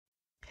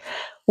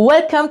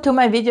Welcome to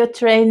my video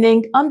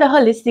training on the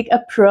holistic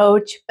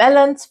approach,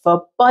 balance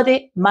for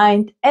body,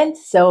 mind and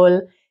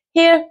soul.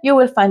 Here you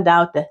will find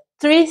out the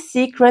 3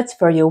 secrets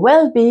for your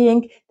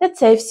well-being that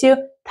saves you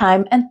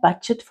time and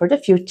budget for the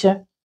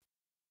future.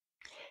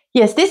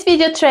 Yes, this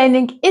video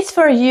training is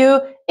for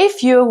you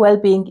if your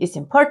well-being is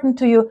important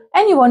to you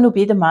and you want to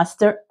be the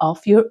master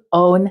of your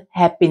own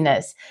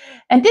happiness.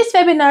 And this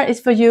webinar is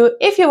for you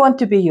if you want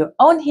to be your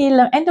own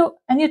healer and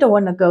you don't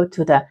want to go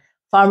to the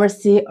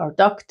pharmacy or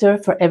doctor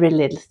for every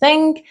little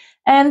thing.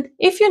 And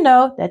if you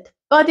know that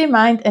body,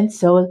 mind and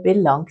soul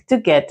belong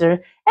together,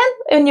 and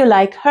when you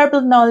like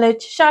herbal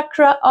knowledge,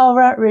 chakra,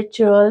 aura,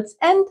 rituals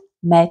and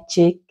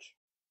magic.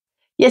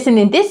 Yes, and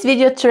in this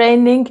video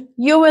training,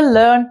 you will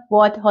learn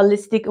what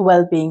holistic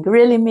well-being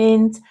really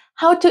means,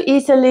 how to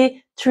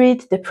easily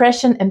treat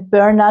depression and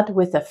burnout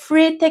with a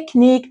free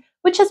technique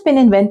which has been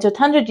invented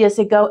 100 years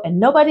ago and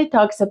nobody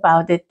talks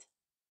about it.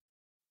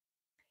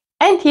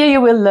 And here you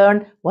will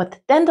learn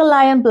what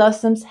dandelion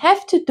blossoms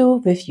have to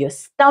do with your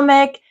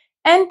stomach.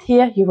 And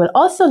here you will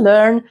also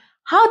learn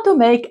how to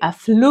make a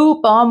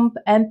flu bomb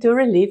and to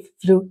relieve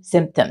flu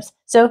symptoms.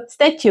 So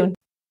stay tuned.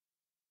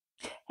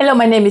 Hello,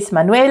 my name is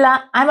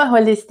Manuela. I'm a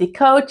holistic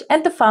coach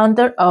and the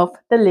founder of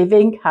The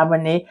Living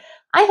Harmony.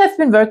 I have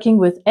been working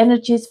with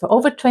energies for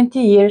over 20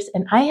 years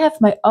and I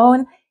have my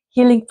own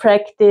healing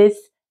practice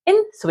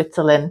in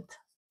Switzerland.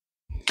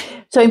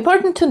 So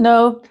important to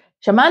know,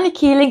 shamanic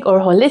healing or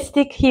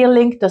holistic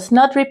healing does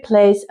not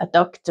replace a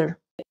doctor.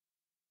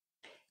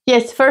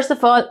 Yes, first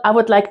of all, I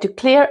would like to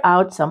clear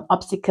out some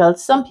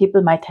obstacles some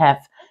people might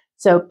have.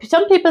 So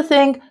some people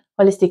think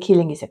holistic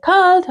healing is a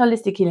cult,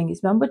 holistic healing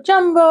is mumbo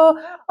jumbo,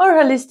 or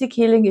holistic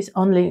healing is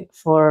only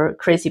for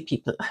crazy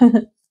people.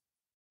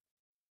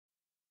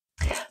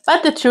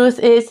 But the truth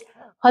is,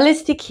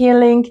 holistic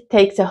healing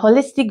takes a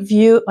holistic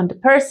view on the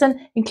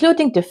person,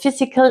 including the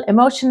physical,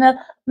 emotional,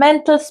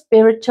 mental,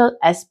 spiritual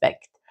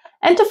aspect.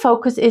 And the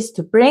focus is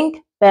to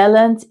bring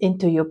balance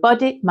into your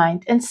body,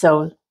 mind and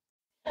soul.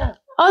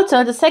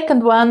 Also, the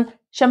second one,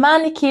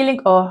 shamanic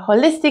healing or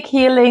holistic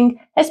healing,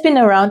 has been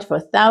around for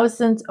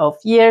thousands of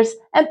years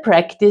and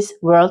practiced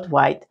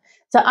worldwide.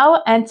 So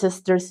our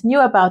ancestors knew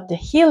about the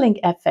healing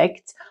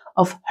effects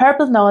of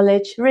herbal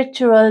knowledge,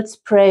 rituals,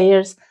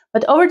 prayers,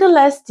 but over the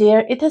last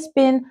year it has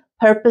been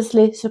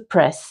purposely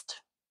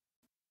suppressed.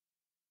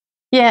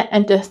 Yeah,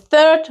 and the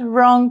third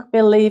wrong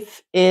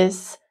belief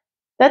is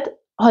that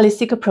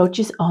holistic approach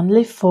is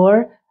only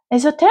for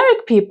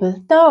esoteric people.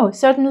 No,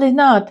 certainly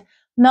not.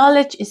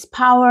 Knowledge is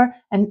power,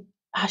 and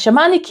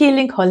shamanic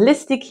healing,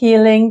 holistic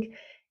healing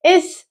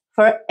is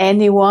for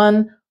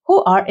anyone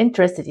who are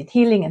interested in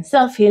healing and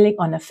self-healing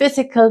on a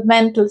physical,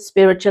 mental,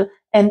 spiritual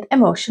and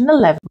emotional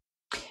level.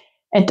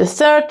 And the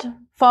third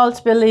false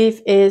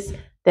belief is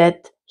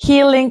that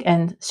healing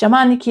and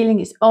shamanic healing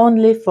is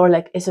only for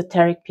like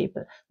esoteric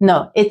people.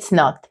 No, it's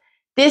not.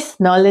 This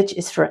knowledge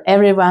is for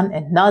everyone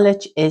and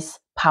knowledge is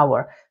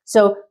power.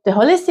 So the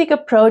holistic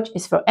approach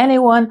is for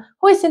anyone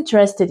who is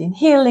interested in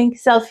healing,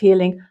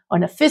 self-healing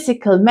on a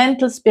physical,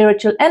 mental,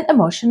 spiritual and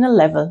emotional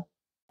level.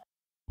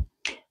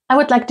 I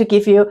would like to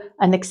give you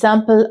an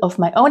example of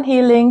my own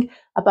healing.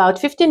 About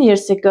 15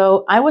 years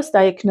ago, I was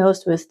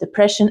diagnosed with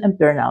depression and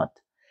burnout.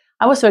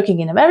 I was working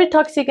in a very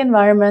toxic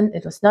environment.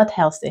 It was not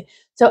healthy.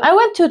 So I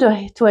went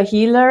to a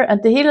healer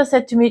and the healer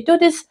said to me, do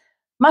this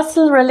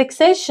muscle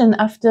relaxation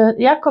after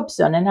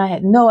Jakobson. And I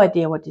had no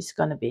idea what it's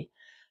going to be.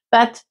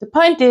 But the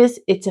point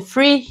is, it's a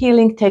free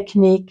healing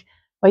technique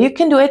where you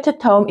can do it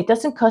at home. It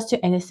doesn't cost you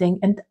anything.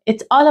 And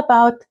it's all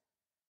about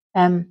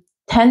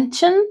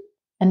tension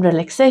and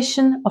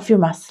relaxation of your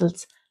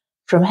muscles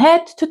from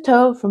head to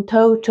toe, from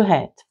toe to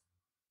head.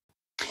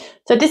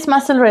 So this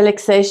muscle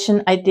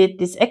relaxation, I did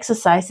these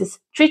exercises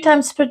 3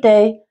 times per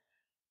day,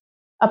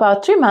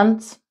 about 3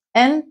 months,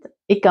 and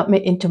it got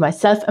me into my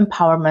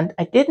self-empowerment.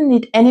 I didn't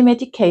need any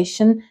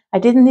medication. I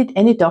didn't need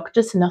any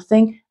doctors,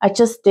 nothing. I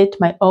just did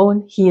my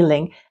own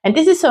healing. And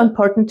this is so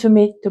important to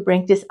me to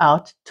bring this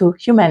out to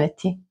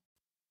humanity.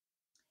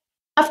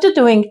 After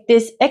doing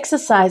this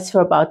exercise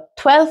for about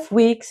 12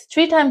 weeks,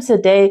 3 times a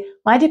day,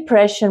 my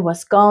depression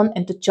was gone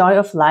and the joy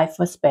of life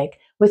was back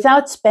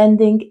without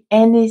spending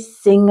any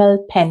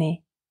single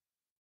penny.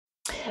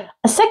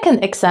 A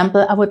second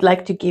example I would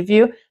like to give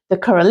you, the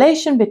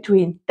correlation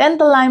between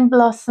dandelion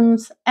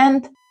blossoms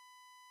and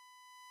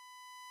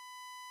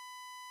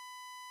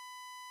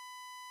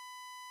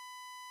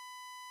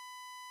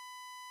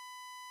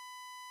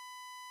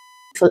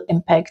full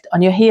impact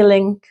on your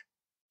healing.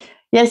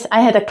 Yes,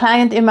 I had a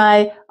client in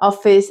my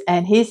office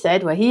and he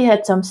said, well, he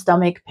had some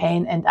stomach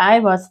pain and I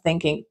was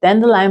thinking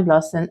dandelion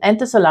blossom and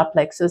the solar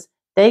plexus,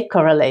 they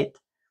correlate.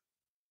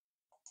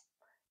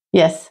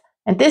 Yes,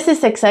 and this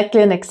is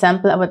exactly an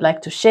example I would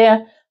like to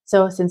share.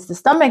 So since the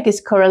stomach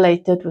is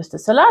correlated with the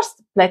solar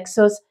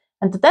plexus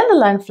and the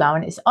dandelion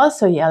flower is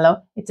also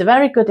yellow, it's a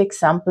very good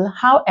example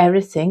how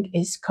everything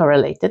is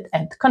correlated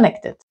and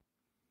connected.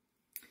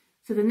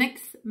 So the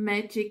next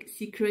magic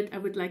secret I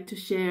would like to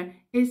share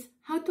is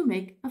how to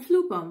make a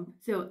flu bomb.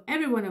 So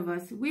every one of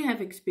us, we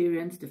have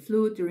experienced the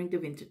flu during the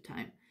winter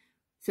time.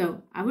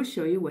 So I will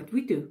show you what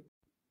we do.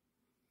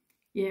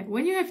 Yeah,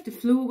 when you have the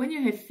flu, when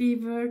you have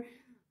fever,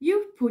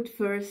 you put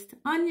first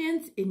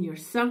onions in your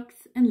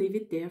socks and leave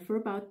it there for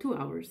about 2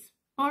 hours,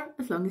 or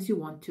as long as you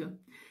want to.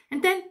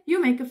 And then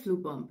you make a flu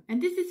bomb.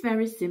 And this is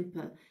very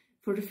simple.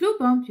 For the flu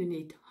bomb, you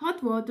need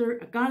hot water,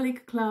 a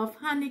garlic clove,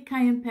 honey,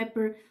 cayenne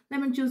pepper,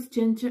 lemon juice,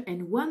 ginger,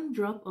 and 1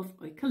 drop of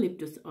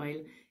eucalyptus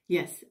oil.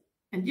 Yes,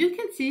 and you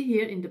can see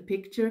here in the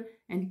picture,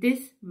 and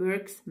this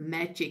works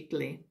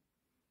magically.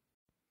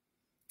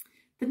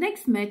 The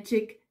next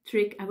magic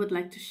trick I would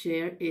like to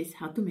share is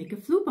how to make a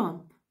flu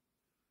bomb.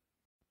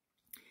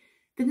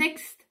 The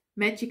next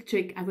magic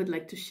trick I would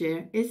like to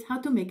share is how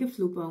to make a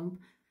flu bomb.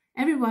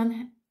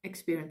 Everyone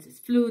experiences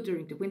flu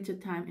during the winter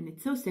time, and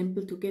it's so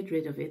simple to get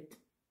rid of it.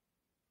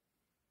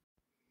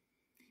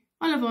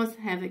 All of us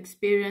have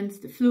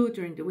experienced the flu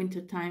during the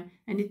winter time,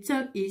 and it's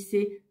so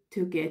easy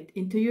to get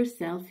into your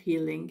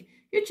self-healing.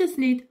 You just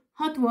need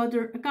hot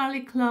water, a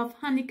garlic clove,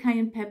 honey,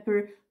 cayenne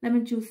pepper,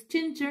 lemon juice,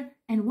 ginger,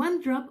 and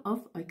 1 drop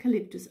of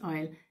eucalyptus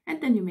oil.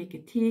 And then you make a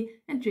tea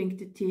and drink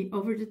the tea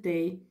over the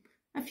day,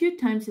 a few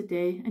times a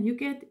day, and you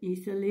get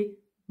easily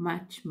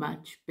much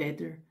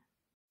better.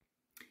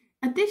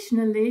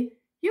 Additionally,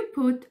 you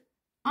put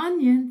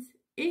onions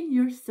in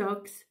your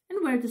socks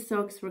and wear the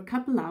socks for a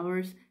couple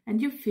hours,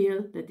 and you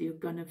feel that you're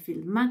gonna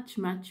feel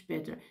much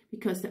better,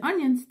 because the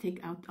onions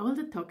take out all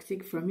the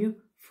toxic from your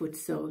foot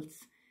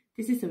soles.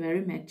 This is a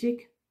very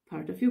magic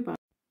part of your body.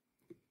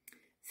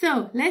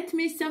 So let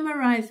me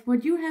summarize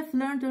what you have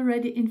learned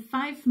already in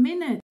 5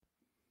 minutes.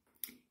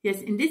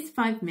 Yes, in these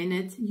 5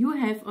 minutes, you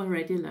have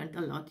already learned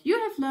a lot. You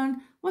have learned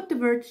what the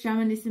word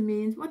shamanism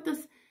means, what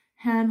does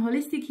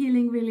holistic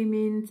healing really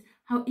means,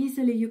 how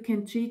easily you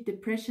can treat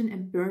depression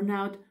and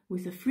burnout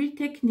with a free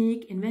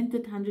technique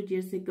invented 100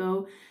 years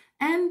ago,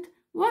 and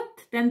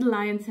what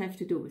dandelions have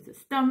to do with the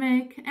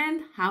stomach,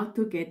 and how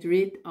to get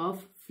rid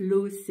of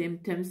flu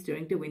symptoms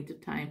during the winter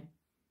time.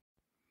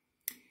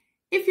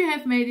 If you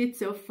have made it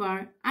so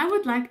far, I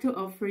would like to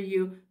offer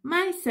you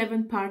my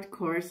 7-part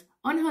course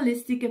on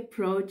holistic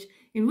approach,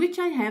 in which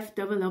I have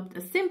developed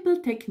a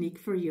simple technique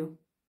for you.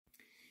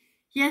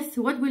 Yes,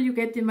 what will you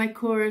get in my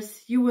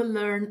course? You will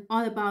learn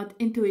all about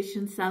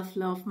intuition,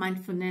 self-love,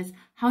 mindfulness,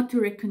 how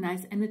to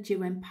recognize energy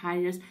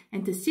vampires,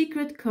 and the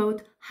secret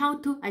code, how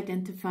to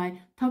identify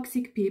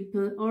toxic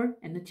people or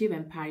energy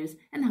vampires,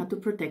 and how to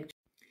protect.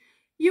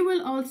 You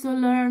will also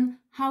learn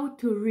how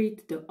to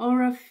read the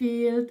aura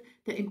field,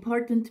 the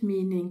important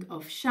meaning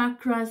of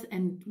chakras,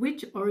 and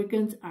which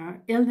organs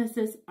or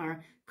illnesses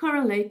are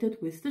correlated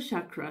with the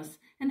chakras,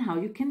 and how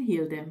you can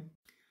heal them.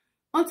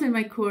 Also in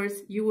my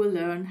course, you will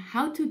learn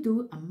how to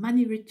do a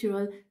money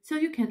ritual so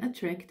you can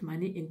attract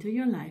money into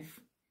your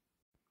life.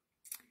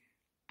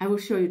 I will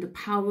show you the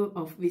power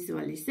of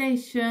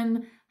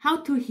visualization, how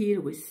to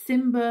heal with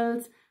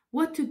symbols,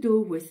 what to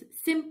do with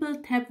simple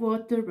tap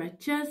water by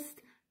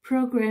just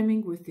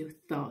programming with your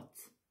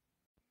thoughts.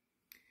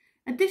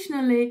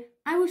 Additionally,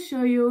 I will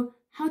show you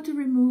how to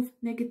remove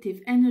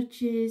negative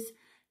energies,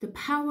 the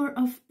power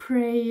of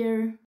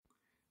prayer.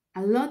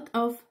 A lot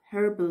of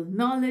herbal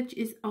knowledge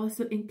is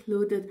also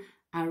included,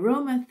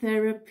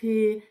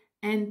 aromatherapy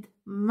and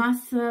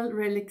muscle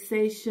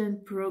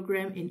relaxation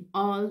program in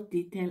all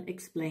detail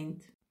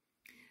explained.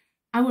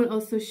 I will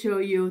also show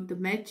you the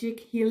magic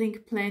healing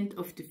plant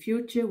of the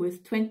future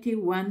with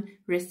 21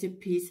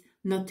 recipes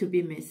not to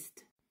be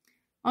missed.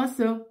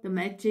 Also, the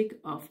magic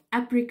of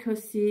apricot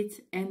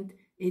seeds and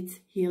its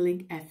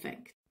healing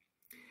effect.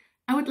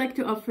 I would like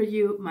to offer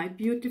you my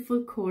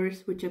beautiful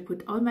course, which I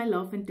put all my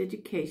love and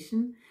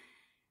dedication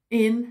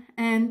in,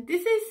 and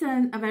this is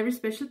a very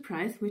special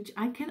price, which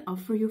I can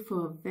offer you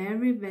for a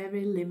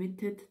very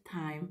limited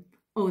time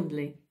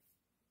only.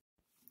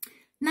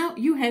 Now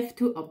you have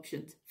 2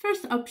 options.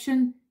 First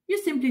option,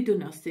 you simply do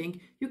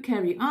nothing. You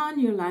carry on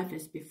your life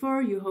as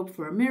before, you hope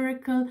for a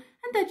miracle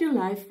and that your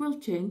life will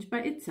change by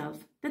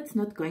itself. That's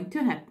not going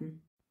to happen.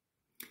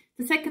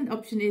 The second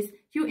option is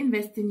you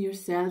invest in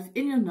yourself,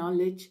 in your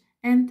knowledge,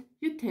 and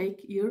you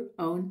take your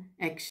own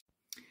action.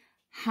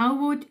 How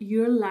would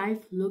your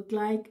life look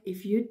like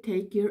if you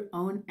take your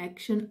own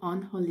action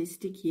on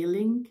holistic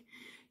healing?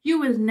 You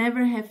will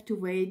never have to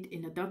wait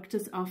in a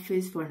doctor's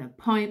office for an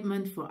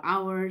appointment for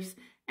hours,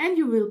 and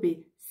you will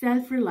be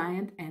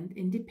self-reliant and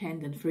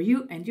independent for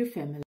you and your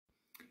family.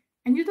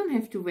 And you don't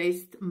have to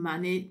waste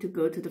money to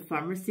go to the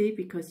pharmacy,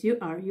 because you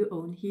are your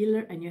own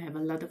healer and you have a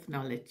lot of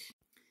knowledge.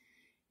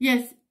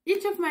 Yes,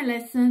 each of my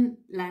lessons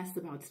lasts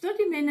about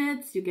 30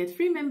 minutes. You get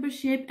free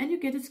membership and you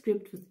get a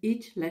script with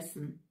each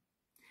lesson.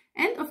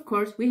 And of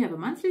course, we have a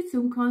monthly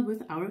Zoom call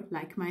with our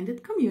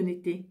like-minded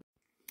community.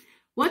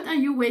 What are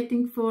you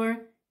waiting for?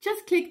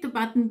 Just click the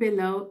button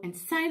below and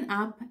sign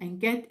up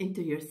and get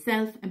into your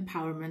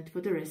self-empowerment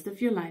for the rest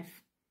of your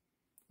life.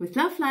 With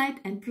love, light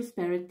and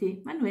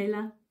prosperity,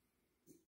 Manuela.